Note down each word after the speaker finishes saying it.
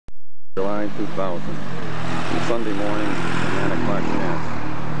July 2000. Sunday morning at 9 o'clock chance.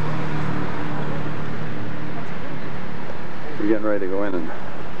 We're getting ready to go in and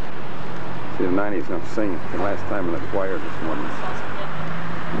see the Nanies now sing the last time in the choir this morning.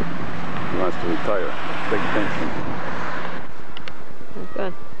 He wants to retire. Big pension.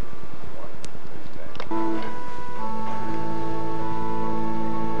 Good.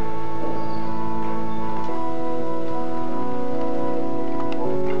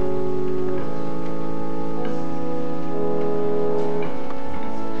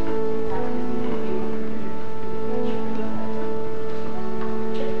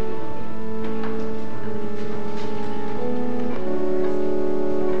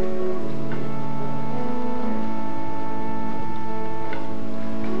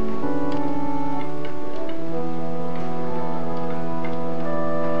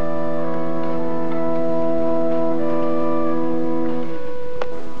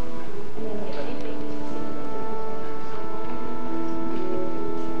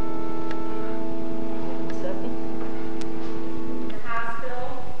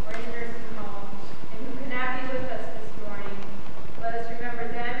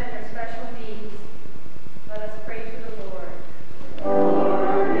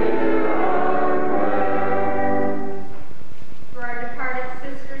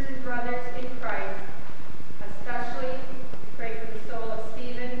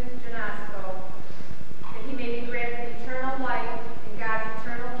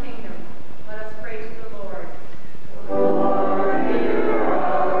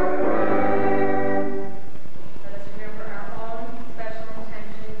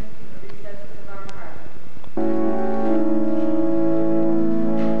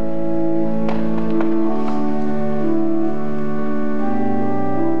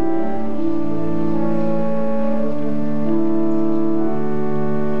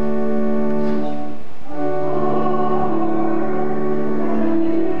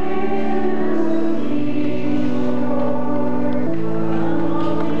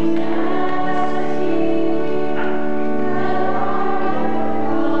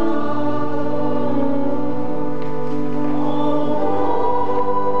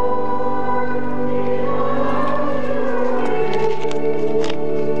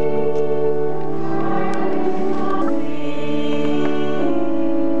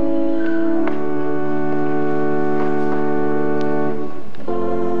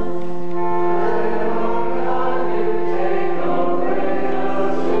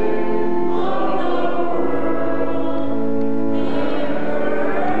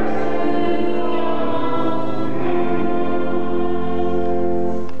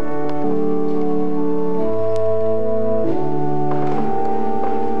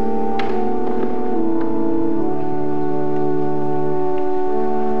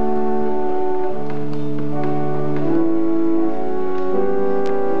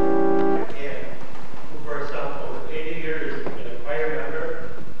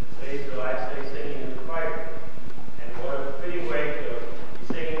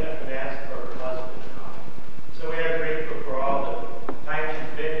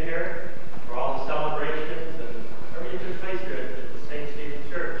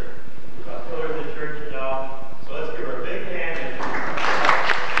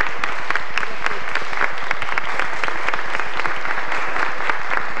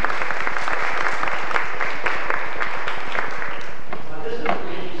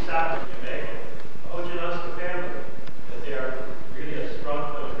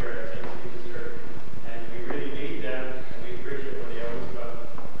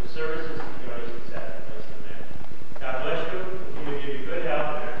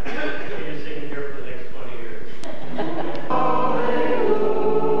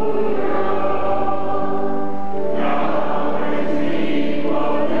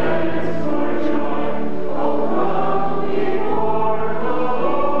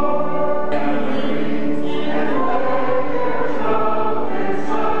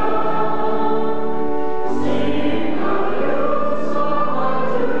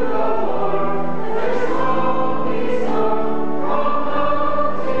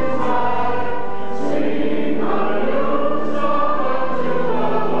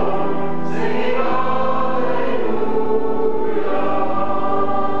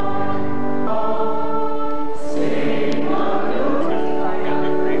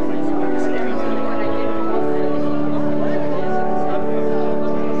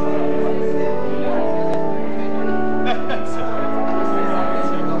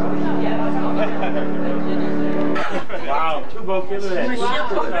 book, look at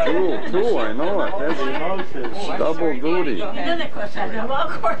that. Two, I know it. That's double duty. You know that course I know,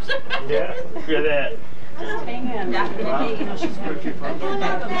 of course. Yeah, look at that. Just hang in. Look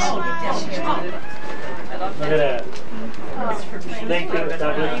at that. Thank you.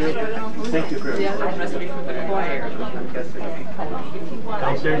 God bless you. Thank you, Chris.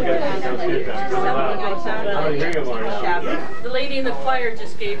 Downstairs, guys. Downstairs. I don't hear you, Marty. The lady in the choir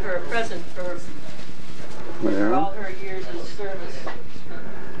just gave her a present for all her years of service.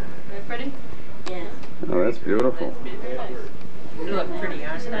 Isn't pretty? Yeah. Oh, that's beautiful. You look pretty,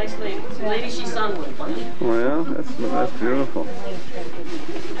 aren't you? Nice lady. It's the lady she sung with. Well, that's beautiful.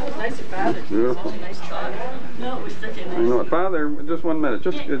 That was nice of Father. Beautiful. Nice thought. No, it was such a nice. I know it. Father, just 1 minute.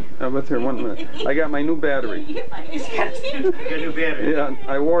 Just let's hear 1 minute. I got my new battery. Got new battery. Yeah,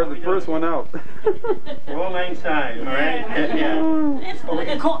 I wore the first one out. Roll 9 sides, all right? Yeah. That's like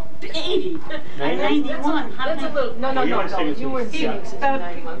a 80. I'm 91. That's a little. No. You were singing since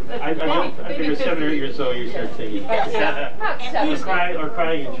 91. I think you're 7 or 8 years old. You start singing. Or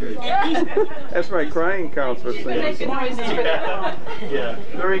crying in church. That's right. Crying counts for singing. Yeah.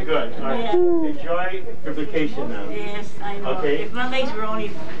 Very good. All right. Enjoy your vacation now. Yes, I know. Okay. If my legs were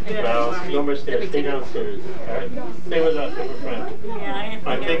only better Well, for me. no more stairs. Stay downstairs. All right. Stay with us, we're friends. Yeah, I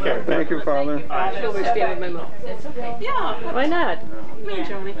All right. Take care. Thank you, Father. She'll always stay with my mom. That's okay. Yeah. Why not? Me,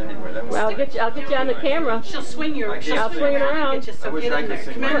 Joni. Well, I'll get you on the camera. She'll swing your. I'll swing it around. I wish I could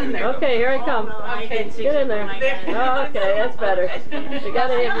sing. Okay, here I come. Get in there. Oh, okay, that's better. You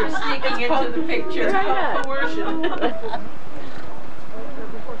gotta have your sneaking into the picture.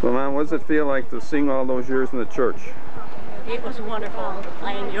 So, Mom, what does it feel like to sing all those years in the church? It was wonderful.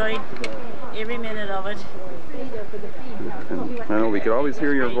 I enjoyed every minute of it. And I know we could always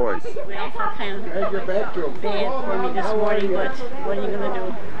hear your voice. Well, it felt kind of bad for me this morning, but what are you going to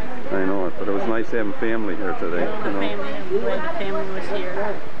do? I know it, but it was nice having family here today. The family, I'm glad the family was here.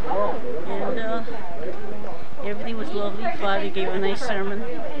 And everything was lovely. Father gave a nice sermon.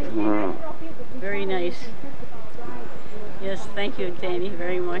 Wow. Very nice. Yes, thank you, Danny,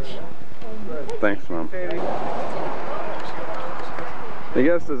 very much. Thanks, Mom. Very The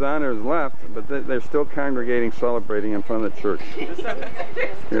guest is honors left, but they're still congregating, celebrating in front of the church.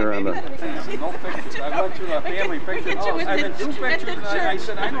 Here on the. No pictures. I went to the family pictures. Oh, I meant 2 pictures. And I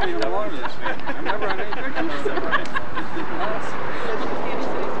said, I don't even belong to this family. I'm never on any pictures.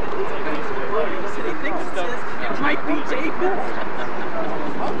 It might be David.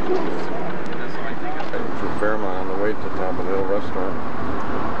 To Fairmont on the way to Top of the Hill Restaurant.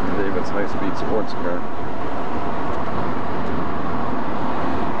 David's high-speed sports car.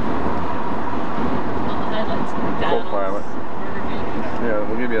 Co-pilot. Yeah,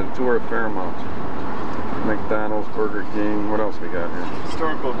 we'll give you a tour of Fairmont. McDonald's, Burger King. What else we got here?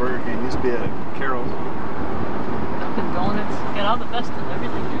 Historical Burger King used to be a Carol's. Dunkin' Donuts. Got all the best of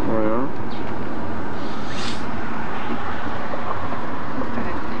everything. Oh yeah.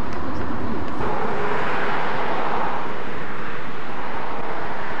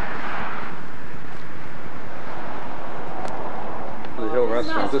 The Hill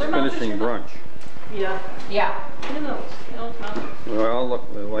Restaurant, just finishing brunch. Yeah. We all look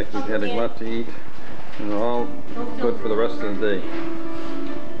like we've had a lot to eat, and we're all good for the rest of the day.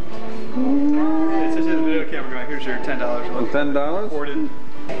 It says in the video camera going, here's your $10. And $10? Recorded.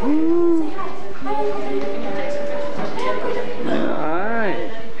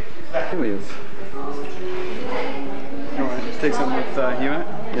 Alright. Please. You want to take some with Hewitt?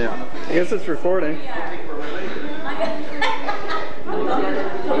 Yeah. I guess it's recording.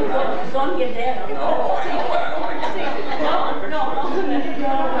 Don't get that. No, I don't want to get that. No.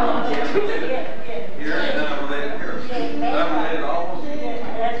 Here, and then I'm related here. I'm related almost.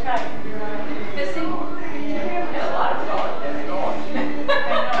 That's right.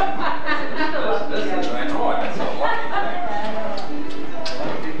 I know, that's a lucky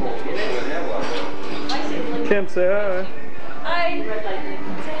thing. Kim, say hi. Hi.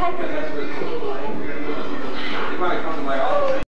 Say hi.